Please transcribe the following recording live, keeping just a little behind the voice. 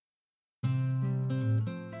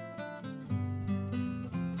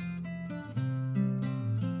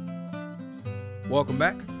Welcome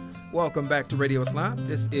back. Welcome back to Radio Islam.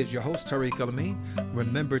 This is your host, Tariq Al-Amin.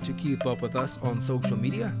 Remember to keep up with us on social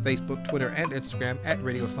media, Facebook, Twitter, and Instagram at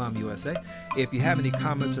Radio Islam USA. If you have any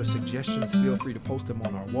comments or suggestions, feel free to post them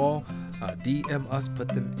on our wall, DM us, put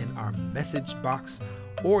them in our message box,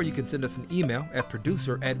 or you can send us an email at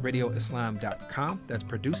producer@radioislam.com. That's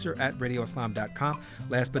producer@radioislam.com.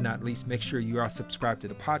 Last but not least, make sure you are subscribed to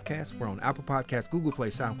the podcast. We're on Apple Podcasts, Google Play,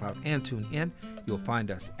 SoundCloud, and TuneIn. You'll find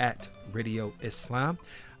us at Radio Islam.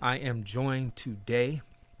 I am joined today,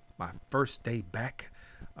 my first day back,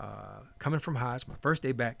 coming from Hajj, my first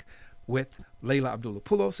day back with Layla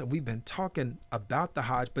Abdullah-Poulos, and we've been talking about the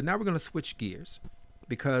Hajj, but now we're going to switch gears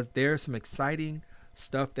because there's some exciting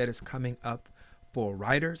stuff that is coming up for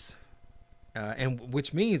writers, and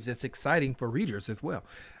which means it's exciting for readers as well,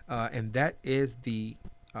 and that is the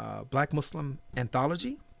Black Muslim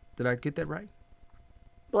Anthology. Did I get that right?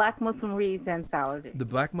 Black Muslim Reads Anthology. The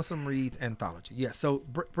Black Muslim Reads Anthology. Yes. So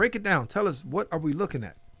break it down. Tell us, what are we looking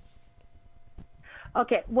at?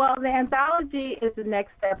 Okay. Well, the anthology is the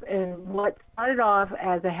next step in what started off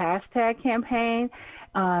as a hashtag campaign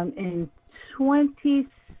in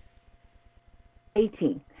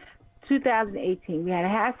 2018. We had a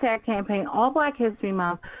hashtag campaign all Black History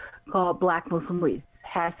Month called Black Muslim Reads.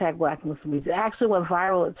 Hashtag Black Muslim Reads. It actually went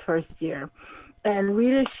viral its first year. And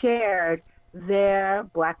readers shared their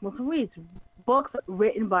Black Muslim Reads, books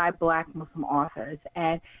written by Black Muslim authors,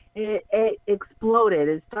 and it exploded.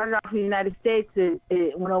 It started off in the United States,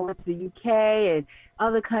 it went over to the UK and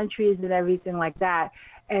other countries and everything like that.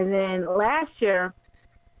 And then last year,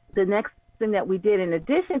 the next thing that we did in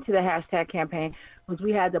addition to the hashtag campaign was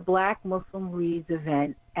we had the Black Muslim Reads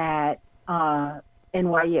event at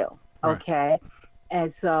NYU, okay? Right.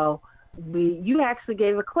 And so you actually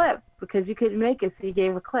gave a clip because you couldn't make it, so you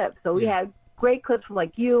gave a clip. So we had great clips from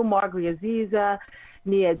like you, Margaret Aziza,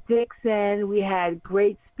 Nia Dixon. We had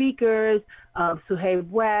great speakers, Suhaib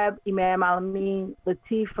Webb, Imam Al-Amin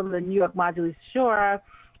Latif from the New York Majlis Shura.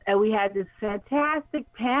 And we had this fantastic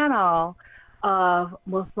panel of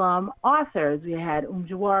Muslim authors. We had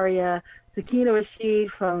Jawaria, Sakina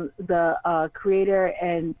Rashid from the creator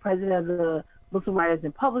and president of the Muslim Writers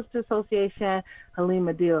and Publishers Association,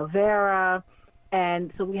 Halima de Oliveira.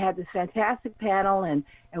 And so we had this fantastic panel, and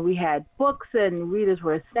we had books, and readers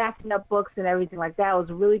were snacking up books and everything like that. It was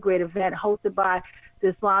a really great event hosted by the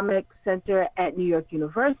Islamic Center at New York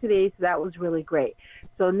University, so that was really great.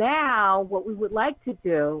 So now what we would like to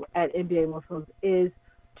do at NBA Muslims is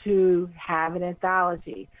to have an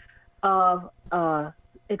anthology of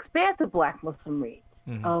expansive Black Muslim reads,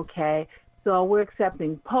 okay? So we're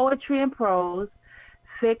accepting poetry and prose,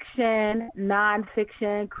 fiction,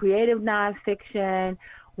 nonfiction, creative nonfiction.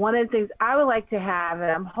 One of the things I would like to have,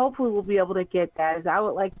 and I'm hopefully we'll be able to get that, is I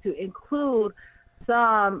would like to include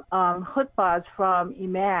some khutbahs from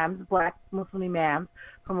imams, Black Muslim imams,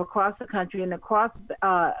 from across the country and across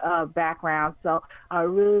backgrounds. So I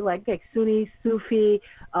really like Sunni, Sufi,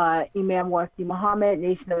 Imam Warsi Muhammad,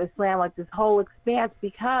 Nation of Islam, like this whole expanse,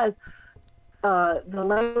 because the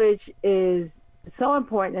language is so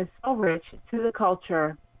important and so rich to the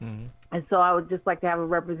culture. And so I would just like to have a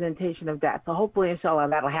representation of that. So hopefully, inshallah,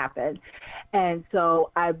 that'll happen. And so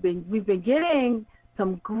we've been getting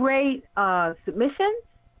some great submissions,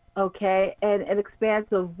 okay, and an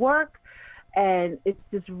expansive work, and it's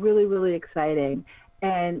just really, really exciting.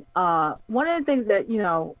 And one of the things that,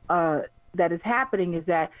 that is happening is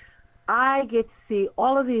that I get to see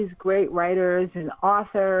all of these great writers and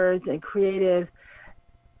authors and creatives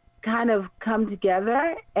kind of come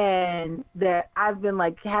together, and that I've been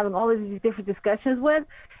like having all of these different discussions with,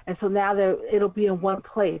 and so now it'll be in one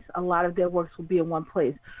place. A lot of their works will be in one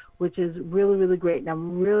place, which is really, really great, and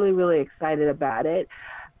I'm really, really excited about it.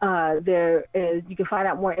 You can find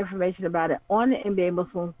out more information about it on the NBA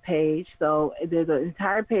Muslims page. So there's an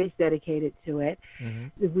entire page dedicated to it.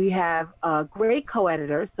 We have great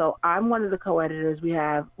co-editors. So I'm one of the co-editors. We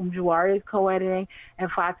have Jawari is co-editing,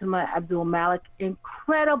 and Fatima Abdul Malik,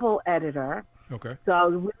 incredible editor. Okay. So I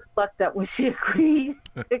was really lucked up when she agreed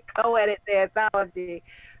to co-edit the anthology.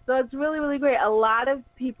 So it's really, really great. A lot of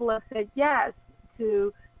people have said yes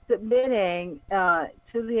to submitting to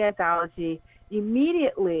the anthology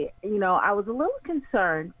immediately. I was a little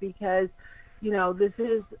concerned because, this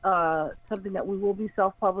is something that we will be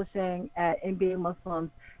self-publishing at NBA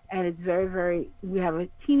Muslims, and it's very, very, we have a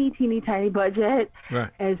teeny, tiny budget, right,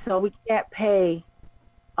 and so we can't pay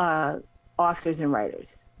authors and writers,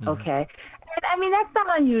 okay? And I mean, that's not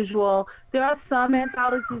unusual. There are some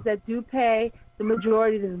anthologies that do pay, the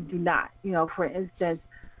majority of them do not. For instance,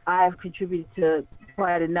 I've contributed to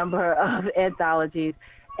quite a number of anthologies,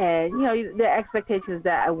 And the expectation is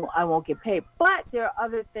that I won't get paid. But there are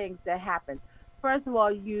other things that happen. First of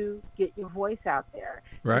all, you get your voice out there.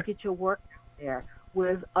 Right. You get your work out there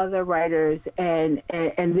with other writers and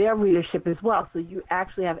their readership as well. So you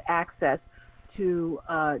actually have access to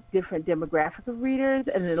different demographics of readers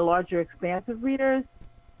and then a larger expanse of readers.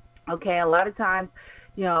 Okay, a lot of times,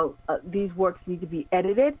 these works need to be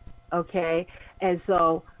edited. Okay, and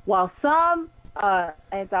so while some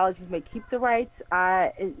anthologies may keep the rights,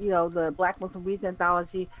 the Black Muslim Reads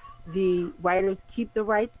anthology, the writers keep the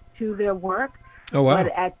rights to their work. Oh wow!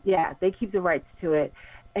 But they keep the rights to it,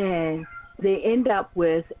 and they end up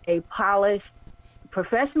with a polished,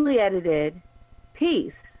 professionally edited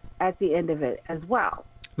piece at the end of it as well.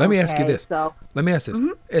 Let me ask you this. Mm-hmm.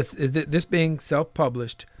 Is this being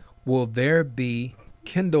self-published, will there be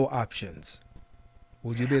Kindle options?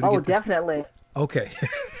 Will you be able to get this? Oh, definitely. Okay.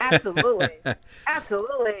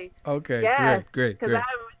 Absolutely. Okay, yes, great. Because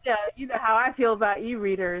you know how I feel about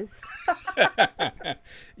e-readers.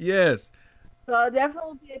 Yes. So definitely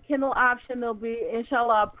will be a Kindle option. There'll be,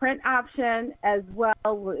 inshallah, a print option as well.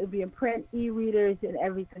 It'll be in print, e-readers, and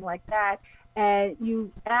everything like that. And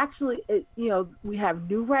you actually, we have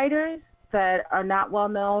new writers that are not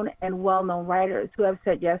well-known and well-known writers who have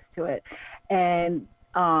said yes to it. And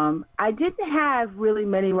I didn't have really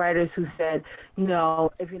many writers who said,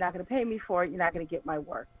 if you're not going to pay me for it, you're not going to get my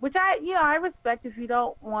work. Which I respect. If you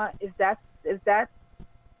don't want, if that's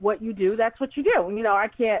what you do, that's what you do. I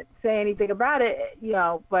can't say anything about it,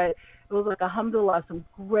 but it was like, alhamdulillah, some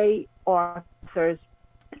great authors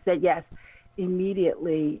said yes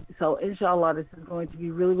immediately. So inshallah, this is going to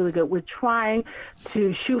be really, really good. We're trying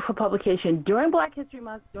to shoot for publication during Black History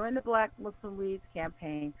Month, during the Black Muslim Reads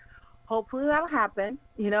campaign. Hopefully that'll happen,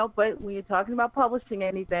 but when you're talking about publishing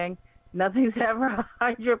anything, nothing's ever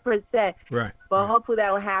 100%. Right. But hopefully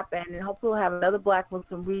that will happen, and hopefully we'll have another Black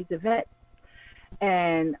Muslim Reads event,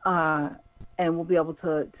 and we'll be able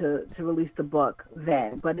to release the book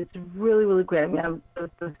then. But it's really, really great. I mean,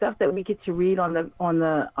 the stuff that we get to read on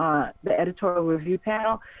the editorial review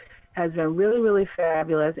panel has been really, really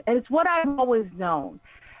fabulous. And it's what I've always known,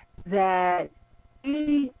 that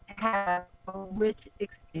we have a rich,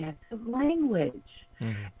 expansive language,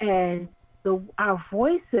 and our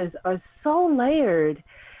voices are so layered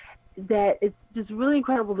that it's just really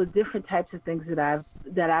incredible, the different types of things that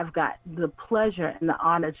I've got the pleasure and the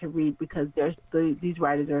honor to read, because these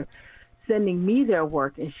writers are sending me their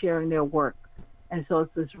work and sharing their work. And so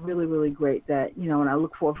it's just really, really great that, and I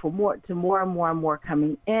look forward to more and more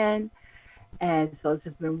coming in. And so it's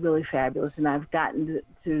just been really fabulous. And I've gotten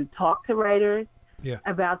to talk to writers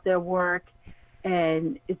about their work,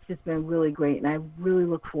 and it's just been really great. And I really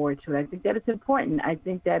look forward to it. I think that it's important. I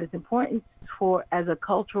think that it's important as a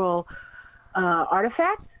cultural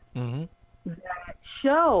artifact that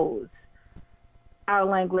shows our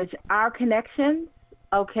language, our connections,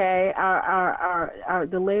 our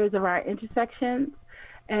the layers of our intersections,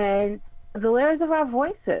 and the layers of our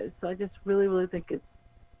voices. So I just really, really think it's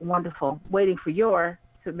wonderful. Waiting for your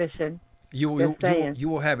submission. You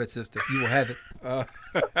will have it, sister. You will have it.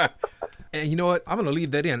 And you know what? I'm going to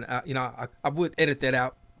leave that in. I would edit that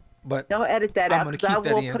out, but don't edit that out. Because I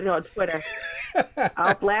will put it on Twitter.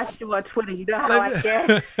 I'll blast you on Twitter. You know how I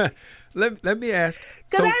can. Let me ask.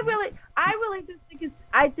 Because I really just think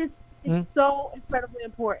it's so incredibly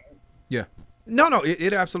important. Yeah. No,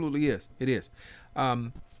 it absolutely is. It is.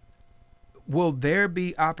 Will there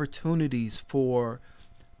be opportunities for?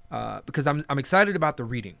 Because I'm excited about the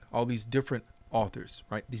reading, all these different authors,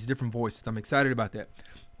 right? These different voices. I'm excited about that.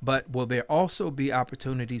 But will there also be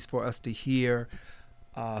opportunities for us to hear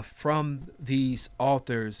from these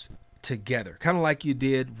authors together, kind of like you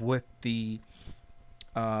did with the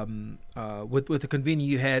with the convening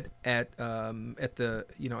you had at the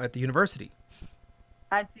university?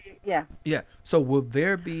 I see. Yeah. Yeah. So will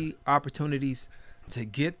there be opportunities to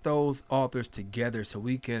get those authors together so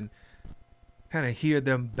we can kind of hear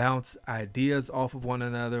them bounce ideas off of one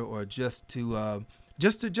another, or just to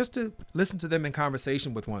listen to them in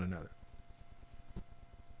conversation with one another?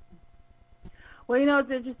 Well, it's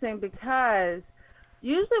interesting because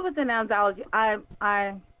usually with an anthology,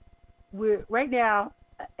 we're right now,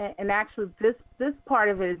 and actually this part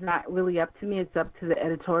of it is not really up to me. It's up to the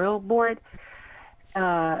editorial board.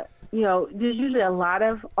 There's usually a lot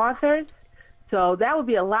of authors. So that would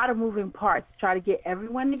be a lot of moving parts to try to get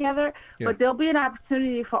everyone together. Yeah. But there'll be an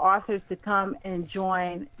opportunity for authors to come and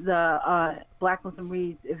join the Black Muslim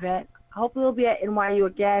Reads event. Hopefully it'll be at NYU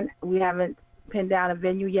again. We haven't pinned down a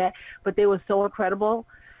venue yet, but they were so incredible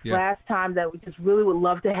last time that we just really would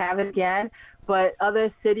love to have it again. But other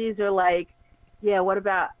cities are like, Yeah, what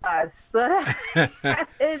about us? Well,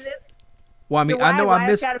 I mean, I know Why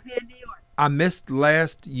it's got to be in New York? I missed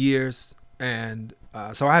last year's, and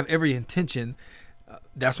so I have every intention.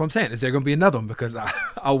 That's what I'm saying. Is there going to be another one? Because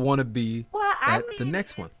I want to be Well, I at the mean,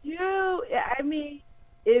 next one. I mean,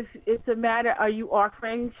 if it's a matter, are you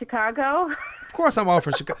offering Chicago? Of course, I'm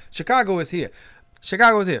offering Chicago. Chicago is here.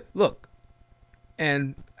 Chicago is here. Look,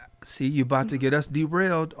 and see, you're about to get us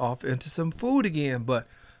derailed off into some food again, but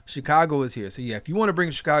Chicago is here. So yeah, if you want to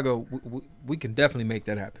bring Chicago, we can definitely make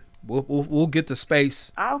that happen. We'll get the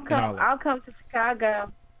space. I'll come to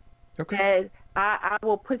Chicago. Okay. And I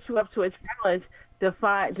will put you up to a challenge to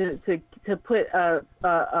put a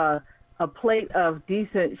plate of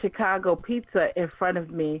decent Chicago pizza in front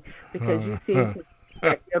of me, because you seem to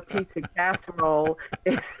get your pizza casserole.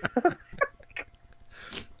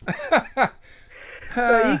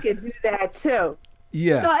 So you can do that too.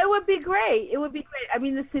 Yeah. So it would be great. It would be great. I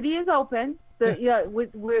mean, the city is open.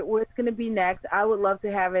 Where it's going to be next. I would love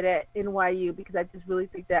to have it at NYU, because I just really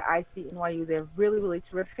think that IC NYU, they're really, really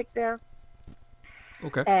terrific there.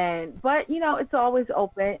 Okay. But it's always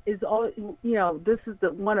open. It's always, this is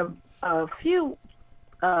one of a few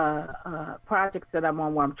projects that I'm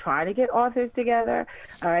on where I'm trying to get authors together.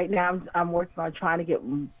 All right, now I'm working on trying to get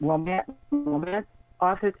romance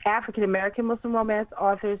authors, African American Muslim romance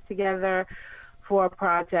authors together for a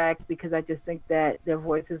project, because I just think that their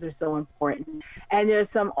voices are so important. And there's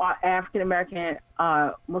some African American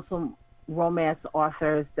Muslim romance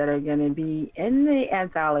authors that are going to be in the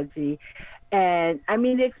anthology. And I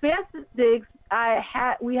mean, we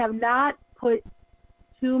have not put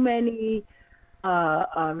too many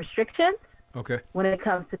restrictions. Okay. When it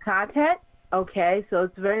comes to content. Okay, so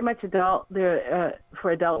it's very much adult there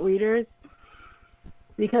for adult readers,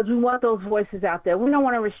 because we want those voices out there. We don't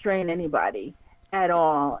want to restrain anybody at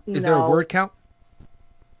all. Is there a word count?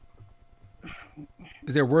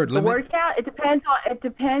 Is there a word limit? The word count, it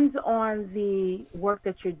depends on the work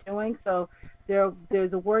that you're doing. So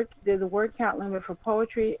there's a word count limit for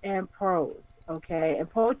poetry and prose. Okay, and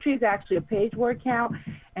poetry is actually a page word count,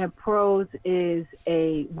 and prose is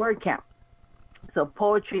a word count. So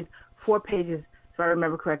poetry is 4 pages, if I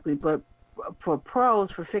remember correctly, but for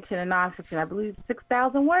prose, for fiction and nonfiction, I believe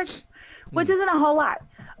 6,000 words, which isn't a whole lot.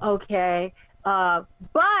 Okay, but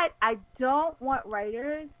I don't want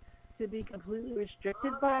writers to be completely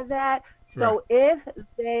restricted by that. So if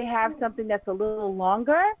they have something that's a little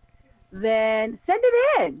longer, then send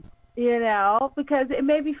it in, because it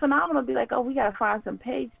may be phenomenal. Be like, oh, we got to find some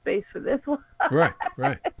page space for this one. Right. We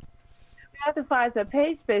have to find some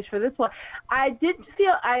page space for this one. I did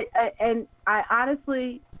feel, and I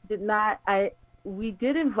honestly did not, we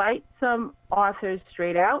did invite some authors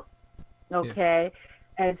straight out, okay?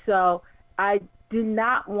 Yeah. And so I did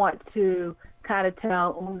not want to kind of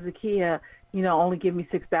tell Zakiya, only give me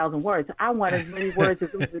 6,000 words. I want as many words as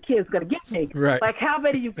Zakiya is going to give me. Right. Like, how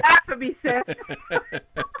many you got for me, sis?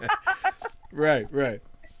 Right.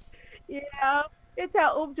 It's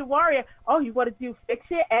how Jawariya, oh, you want to do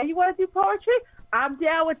fiction and you want to do poetry? I'm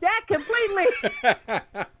down with that completely.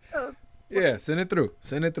 Yeah, send it through.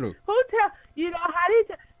 Who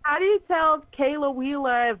how do you tell Kayla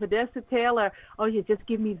Wheeler and Vanessa Taylor, oh, you just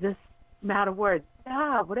give me this amount of words?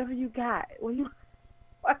 Whatever you got.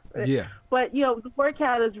 Yeah. But, the word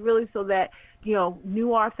count is really so that,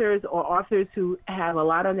 new authors or authors who have a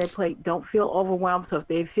lot on their plate don't feel overwhelmed. So if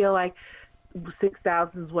they feel like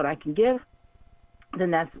 6,000 is what I can give,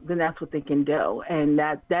 then that's what they can do. And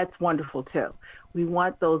that's wonderful too. We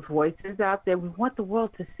want those voices out there. We want the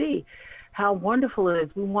world to see how wonderful it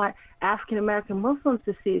is. We want African American Muslims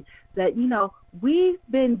to see that, we've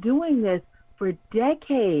been doing this for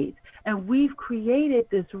decades, and we've created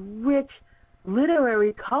this rich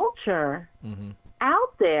literary culture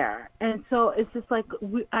out there. And so it's just like,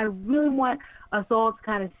 I really want us all to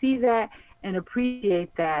kind of see that and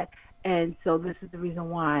appreciate that. And so this is the reason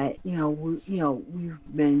why, we've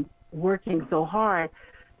been working so hard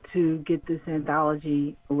to get this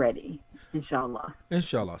anthology ready, inshallah.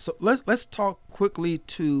 So let's talk quickly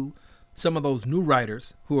to some of those new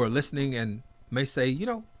writers who are listening and may say,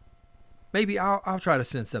 maybe I'll try to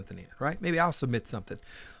send something in, right? Maybe I'll submit something.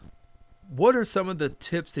 What are some of the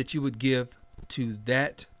tips that you would give to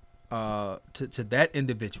that to that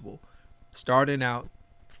individual starting out,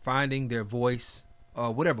 finding their voice,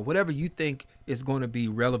 whatever you think is going to be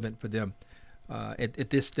relevant for them at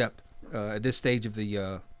this step, at this stage of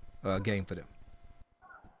the game for them?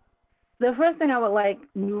 The first thing I would like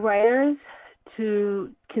new writers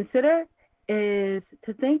to consider is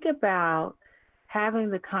to think about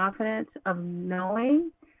having the confidence of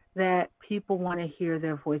knowing that people want to hear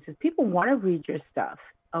their voices. People want to read your stuff,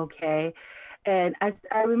 okay? And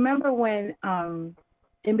I remember when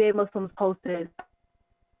NBA Muslims posted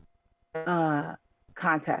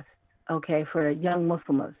contest, okay, for young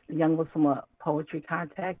Muslim poetry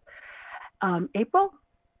contest. April,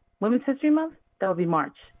 Women's History Month. That would be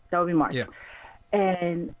March. Yeah.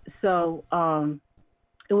 And so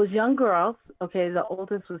it was young girls. Okay, the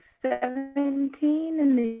oldest was 17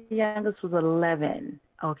 and the youngest was 11.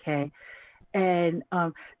 Okay, and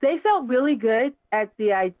they felt really good at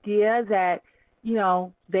the idea that, you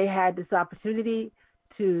know, they had this opportunity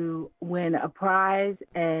to win a prize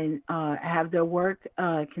and have their work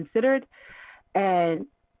considered. And,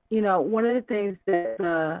 you know, one of the things that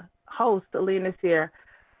the host, Alina Nasir,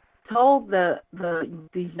 told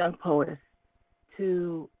these young poets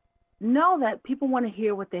to know that people want to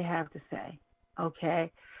hear what they have to say,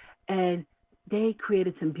 okay? And they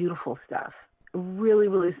created some beautiful stuff, really,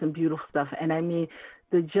 really some beautiful stuff. And I mean,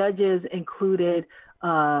 the judges included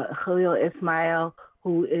Khalil Ismail,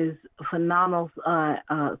 who is a phenomenal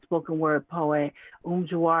spoken word poet,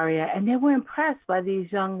 Jawaria, and they were impressed by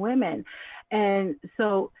these young women. And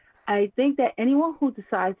so I think that anyone who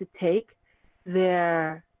decides to take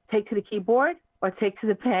to the keyboard or take to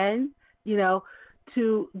the pen, you know,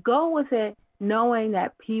 to go with it knowing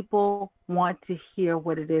that people want to hear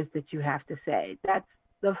what it is that you have to say. That's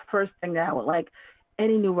the first thing that I would like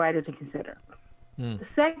any new writer to consider. The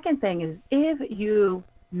second thing is, if you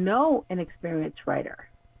know an experienced writer,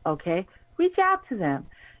 okay, reach out to them.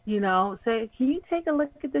 You know, say, can you take a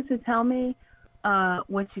look at this and tell me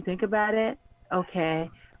what you think about it? Okay.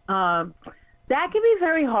 That can be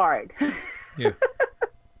very hard. Yeah.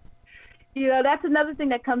 You know, that's another thing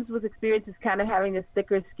that comes with experience, is kind of having a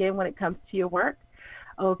thicker skin when it comes to your work.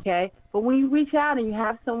 Okay. But when you reach out and you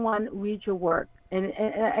have someone read your work, and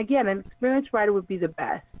again, an experienced writer would be the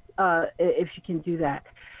best if you can do that.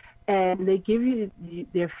 And they give you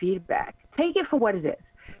their feedback. Take it for what it is.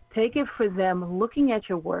 Take it for them looking at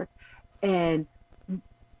your work and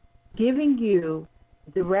giving you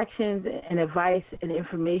directions and advice and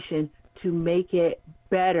information to make it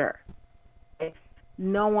better.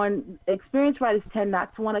 Experienced writers tend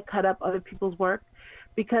not to want to cut up other people's work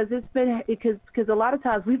because because a lot of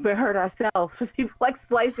times we've been hurt ourselves. People like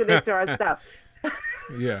slicing into our stuff.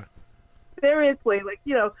 Yeah. Seriously, like,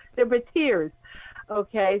 you know, there were tears.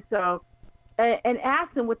 Okay, so, and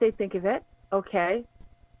ask them what they think of it, okay?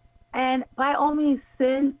 And by all means,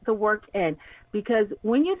 send the work in, because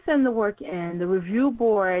when you send the work in, the review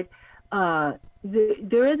board, there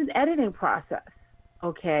is an editing process,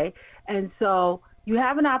 okay? And so you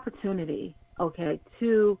have an opportunity, okay,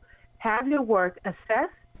 to have your work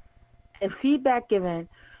assessed and feedback given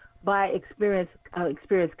by experienced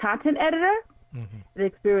content editor, an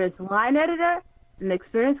experienced line editor, an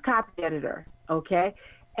experienced copy editor. Okay,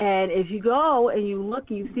 and if you go and you look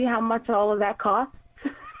and you see how much all of that costs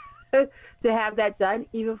to have that done,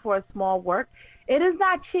 even for a small work, it is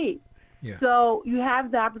not cheap. Yeah. So you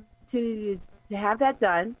have the opportunity to have that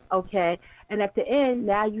done, okay, and at the end,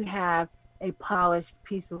 now you have a polished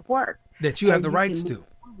piece of work. That you have the rights to.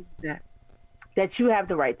 That you have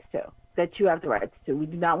the rights to. That you have the rights to. We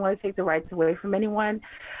do not want to take the rights away from anyone.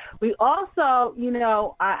 We also, you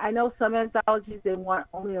know, I know some anthologies, they want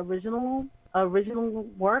only original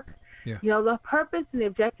work. Yeah. You know, the purpose and the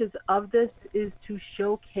objectives of this is to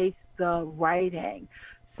showcase the writing.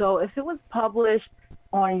 So if it was published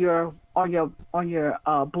on your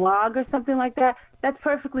blog or something like that, that's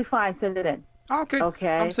perfectly fine. Send it in. Okay.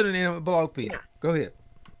 Okay. I'm sending in a blog piece. Go ahead.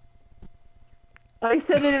 Oh, you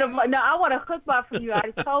sending in no, I want a khutbah from you. I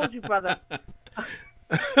already told you, brother.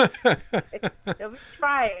 Don't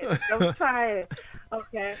try it.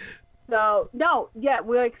 Okay. So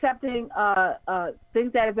we're accepting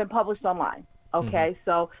things that have been published online. Okay.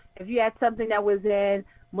 So if you had something that was in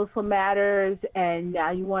Muslim Matters and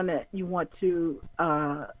now you want to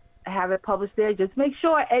have it published there, just make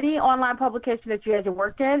sure any online publication that you had your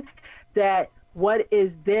work in, that what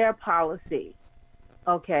is their policy,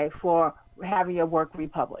 okay, for having your work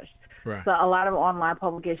republished. Right. So a lot of online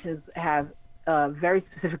publications have very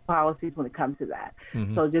specific policies when it comes to that.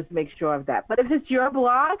 So just make sure of that. But if it's your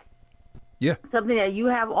blog, something that you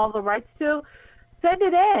have all the rights to, send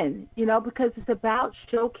it in, you know, because it's about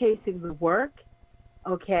showcasing the work,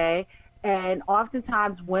 okay? And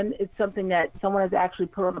oftentimes when it's something that someone has actually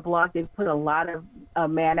put on the blog, they've put a lot of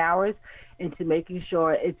man hours into making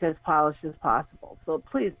sure it's as polished as possible. So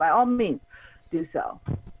please, by all means, do so.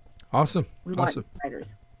 Awesome. We want new writers.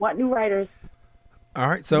 Want new writers. All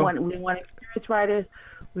right. So we want experienced writers.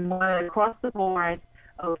 We want it across the board.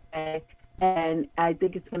 Okay. And I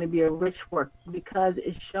think it's going to be a rich work because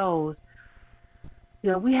it shows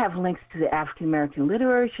we have links to the African American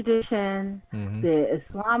literary tradition, Mm-hmm. the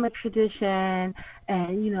Islamic tradition,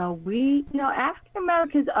 and African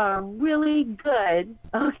Americans are really good,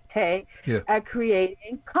 okay, Yeah. at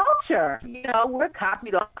creating culture. We're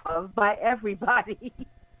copied off of by everybody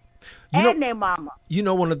and their mama.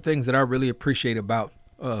 One of the things that I really appreciate about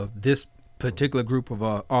this particular group of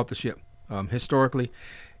authorship historically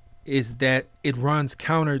is that it runs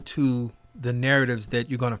counter to the narratives that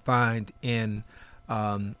you're going to find in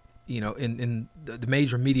in the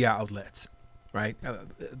major media outlets, right?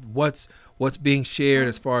 What's being shared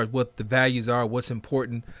as far as what the values are, what's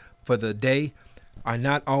important for the day, are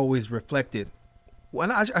not always reflected.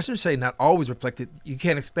 Well, I shouldn't say not always reflected. You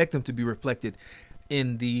can't expect them to be reflected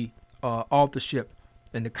in the authorship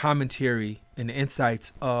and the commentary and the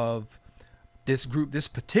insights of this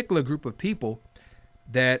particular group of people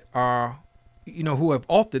that are, who have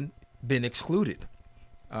often been excluded,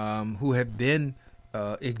 who have been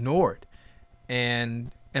ignored,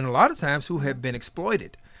 and a lot of times who have been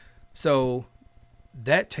exploited. So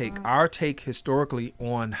that our take historically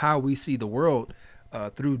on how we see the world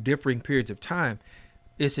through differing periods of time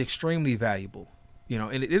is extremely valuable.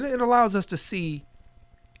 And it allows us to see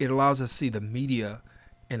the media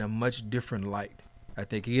in a much different light. I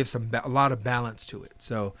think it gives a lot of balance to it.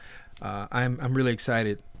 So I'm really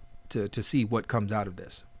excited to see what comes out of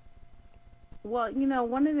this. Well,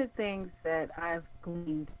 one of the things that I've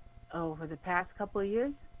gleaned over the past couple of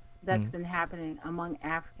years that's been happening among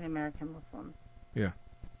African American Muslims,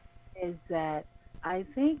 is that I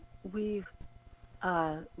think we've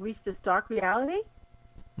reached a stark reality.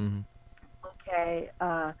 Mm-hmm. Okay,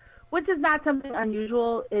 which is not something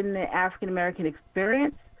unusual in the African American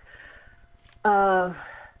experience of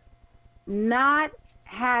not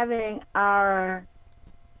having our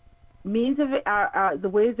means of it, the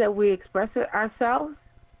ways that we express it ourselves,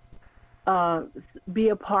 be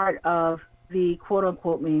a part of the quote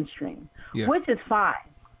unquote mainstream, which is fine.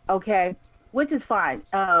 Okay, which is fine.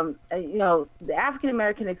 The African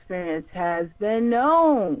American experience has been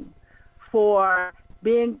known for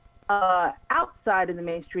being outside of the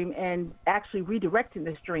mainstream and actually redirecting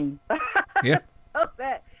the stream.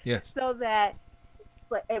 So that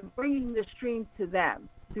and bringing the stream to them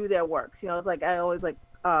through their works. It's like I always like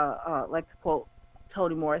to quote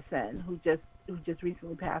Toni Morrison, who just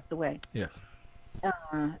recently passed away. Yes.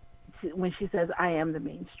 When she says, "I am the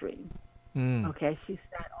mainstream." Mm. Okay,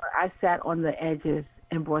 I sat on the edges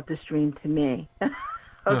and brought the stream to me.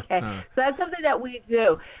 Okay, so that's something that we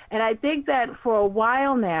do, and I think that for a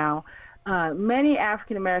while now, many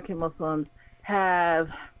African American Muslims have.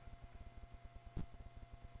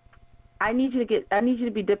 I need you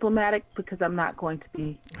to be diplomatic because I'm not going to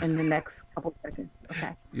be in the next couple seconds.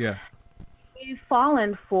 Okay. Yeah. We've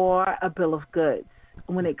fallen for a bill of goods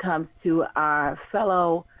when it comes to our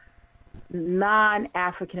fellow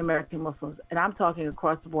non-African American Muslims, and I'm talking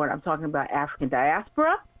across the board. I'm talking about African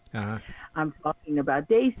diaspora. Uh-huh. I'm talking about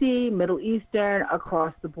Desi, Middle Eastern,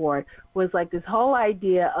 across the board. Was like this whole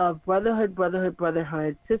idea of brotherhood,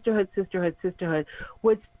 sisterhood,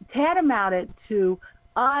 which tantamounted to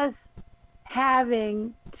us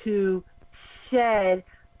having to shed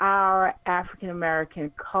our African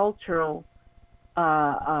American cultural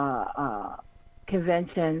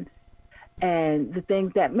conventions and the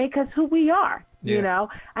things that make us who we are.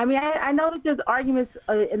 I mean, I know that there's arguments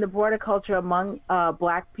in the broader culture among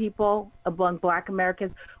Black people, among Black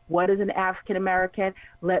Americans. What is an African American?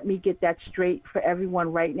 Let me get that straight for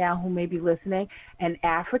everyone right now who may be listening. An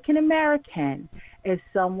African American is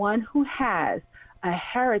someone who has a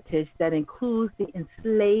heritage that includes the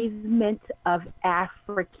enslavement of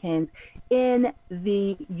Africans in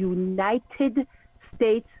the United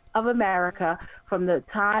States of America from the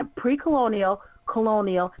time pre-colonial,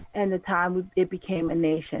 colonial, and the time it became a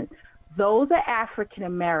nation. Those are African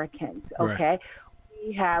Americans, okay? Right.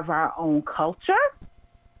 We have our own culture,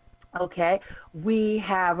 okay? We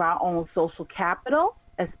have our own social capital,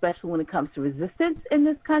 especially when it comes to resistance in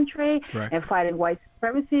this country and fighting white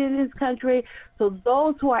supremacy in this country. So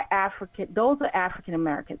those are African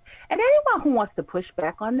Americans. And anyone who wants to push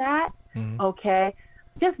back on that, okay,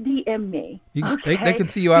 just DM me. They can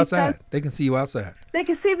see you outside. They can see you outside. They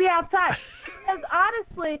can see me outside. Because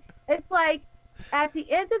honestly, it's like at the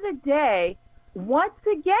end of the day, once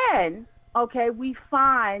again, okay, we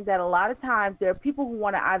find that a lot of times there are people who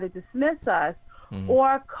want to either dismiss us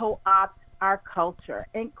or co-opt our culture,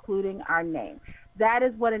 including our name. That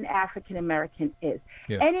is what an African American is.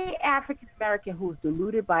 Yeah. Any African American who's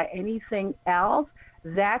deluded by anything else,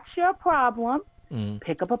 that's your problem.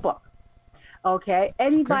 Pick up a book. Okay?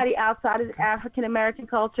 Anybody outside of the African American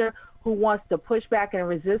culture who wants to push back and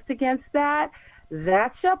resist against that,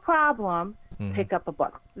 That's your problem. Pick up a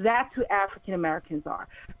book. That's who African Americans are.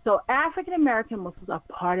 So African American Muslims are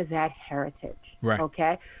part of that heritage. Right.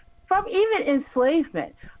 Okay. From even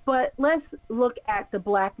enslavement. But let's look at the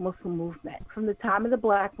Black Muslim movement. From the time of the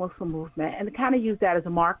Black Muslim movement, and kind of use that as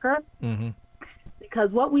a marker,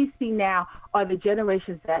 because what we see now are the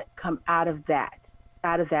generations that come out of that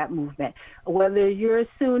movement. Whether you're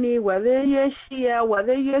Sunni, whether you're Shia,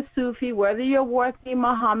 whether you're Sufi, whether you're Worthy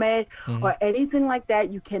Muhammad, or anything like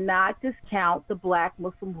that, you cannot discount the Black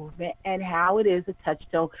Muslim movement and how it is a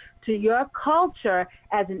touchstone to your culture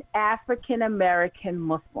as an African American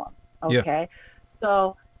Muslim. Okay?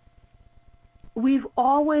 So we've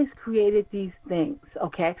always created these things,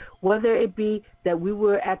 okay? Whether it be that we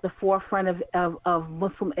were at the forefront of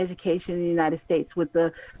Muslim education in the United States with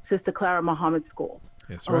the Sister Clara Muhammad School.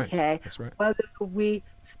 That's right. Okay. That's right. Whether we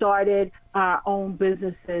started our own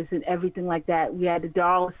businesses and everything like that. We had the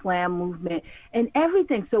Dar Islam movement and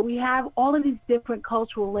everything. So we have all of these different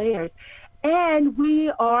cultural layers. And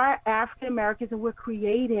we are African Americans, and we're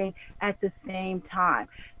creating at the same time.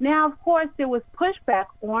 Now, of course, there was pushback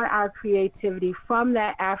on our creativity from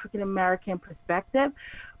that African American perspective.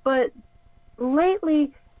 But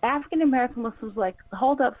lately, African American Muslims like,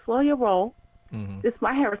 hold up, slow your roll. This is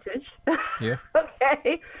my heritage. Yeah.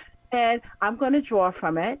 Okay. And I'm going to draw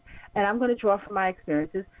from it, and I'm going to draw from my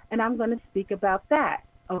experiences, and I'm going to speak about that.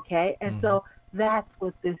 Okay. And so that's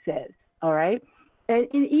what this is. All right. And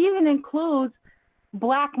it even includes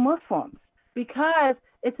Black Muslims, because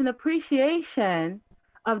it's an appreciation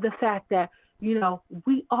of the fact that, you know,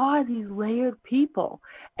 we are these layered people,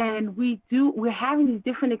 and we're having these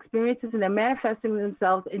different experiences, and they're manifesting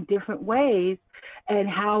themselves in different ways. And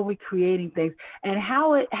how are we creating things? And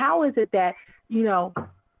how is it that, you know,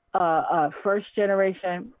 first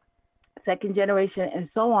generation, second generation, and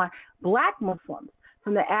so on, Black Muslims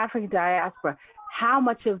from the African diaspora, how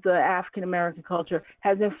much of the African American culture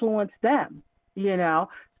has influenced them, you know?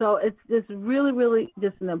 So it's really, really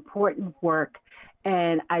just an important work.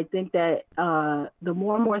 And I think that the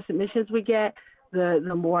more and more submissions we get, the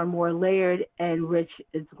more and more layered and rich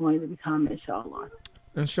it's going to become, inshallah.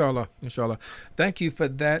 Inshallah. Thank you for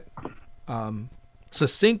that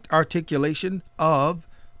succinct articulation of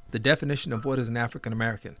the definition of what is an African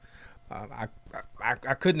American. I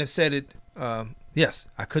couldn't have said it. Yes,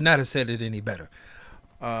 I could not have said it any better.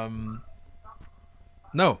 No,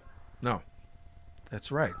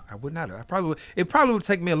 that's right. I would not have. It probably would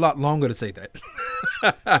take me a lot longer to say that.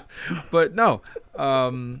 But no.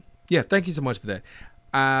 Yeah, thank you so much for that.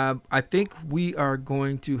 I think we are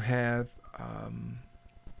going to have.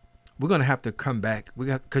 We're going to have to come back.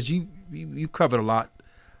 Because you covered a lot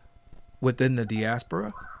within the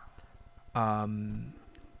diaspora.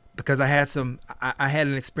 Because I had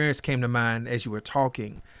an experience came to mind as you were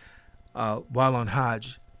talking while on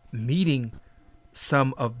Hajj, meeting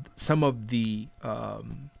some of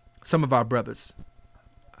our brothers.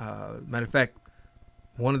 Matter of fact,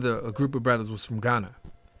 a group of brothers was from Ghana,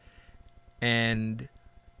 and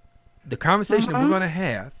the conversation that we're going to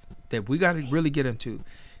have, that we got to really get into,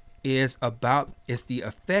 is the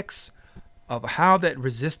effects of how that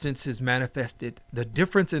resistance is manifested, the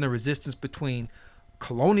difference in the resistance between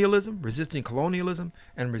resisting colonialism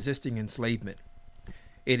and resisting enslavement.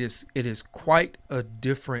 It is quite a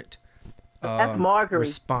different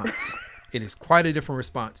response. It is quite a different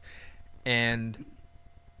response. And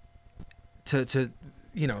to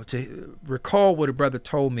recall what a brother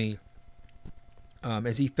told me,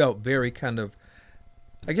 as he felt very kind of,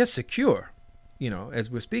 I guess, secure,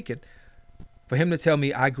 as we're speaking, for him to tell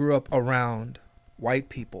me, I grew up around white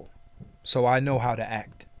people, so I know how to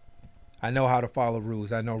act. I know how to follow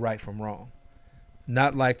rules. I know right from wrong.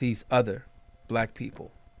 Not like these other Black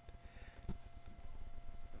people.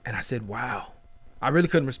 And I said, wow. I really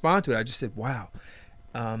couldn't respond to it. I just said, wow.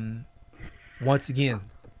 Once again,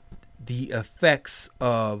 the effects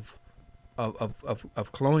of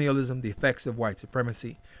colonialism, the effects of white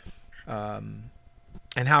supremacy, and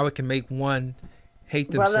how it can make one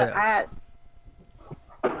hate themselves.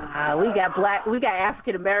 We got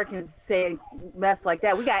African Americans saying mess like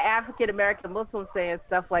that. We got African American Muslims saying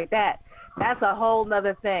stuff like that. That's a whole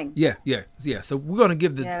nother thing. Yeah. So we're gonna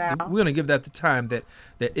give that the time that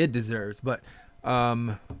it deserves. But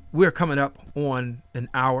we're coming up on an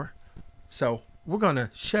hour, so we're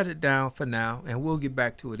gonna shut it down for now, and we'll get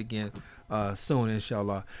back to it again soon,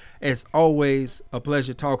 inshallah. It's always a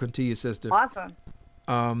pleasure talking to you, sister. Awesome.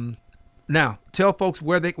 Now, tell folks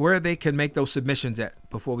where they can make those submissions at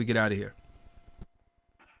before we get out of here.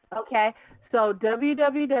 Okay, so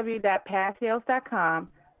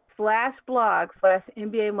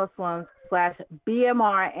www.pathsales.com/blog/NBA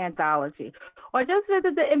Muslims/BMR Anthology. or just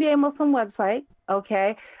visit the NBA Muslim website.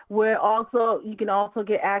 Okay, you can also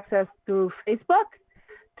get access through Facebook,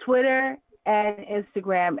 Twitter, and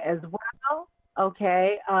Instagram as well.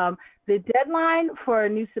 Okay, the deadline for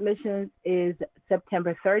new submissions is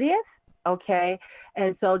September 30th. Okay,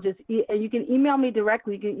 and so you can email me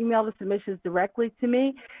directly. You can email the submissions directly to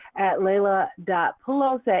me at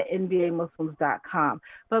layla.pulos@nbamuslims.com.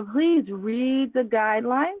 But please read the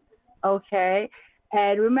guidelines, okay?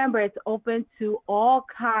 And remember, it's open to all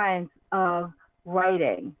kinds of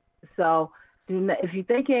writing. So if you're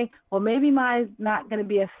thinking, well, maybe mine's not going to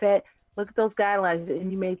be a fit, look at those guidelines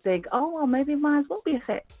and you may think, oh, well, maybe mine will be a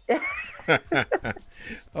fit.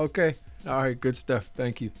 Okay. All right. Good stuff.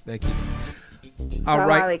 Thank you. All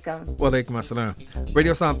right. Wa alaikum assalam.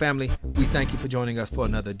 Radio Islam family, we thank you for joining us for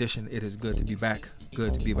another edition. It is good to be back.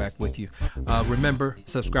 Good to be back with you. Remember,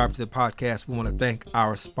 subscribe to the podcast. We want to thank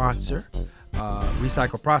our sponsor,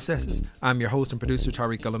 Recycle Processes. I'm your host and producer,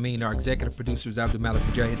 Tariq Al-Amin. Our executive producer is Abdul Malik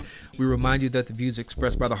Mujahid. We remind you that the views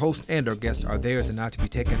expressed by the host and our guests are theirs and not to be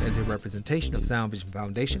taken as a representation of Sound Vision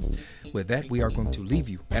Foundation. With that, we are going to leave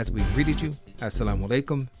you as we greeted you. Assalamu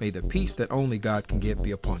alaikum. May the peace that only God can give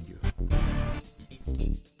be upon you.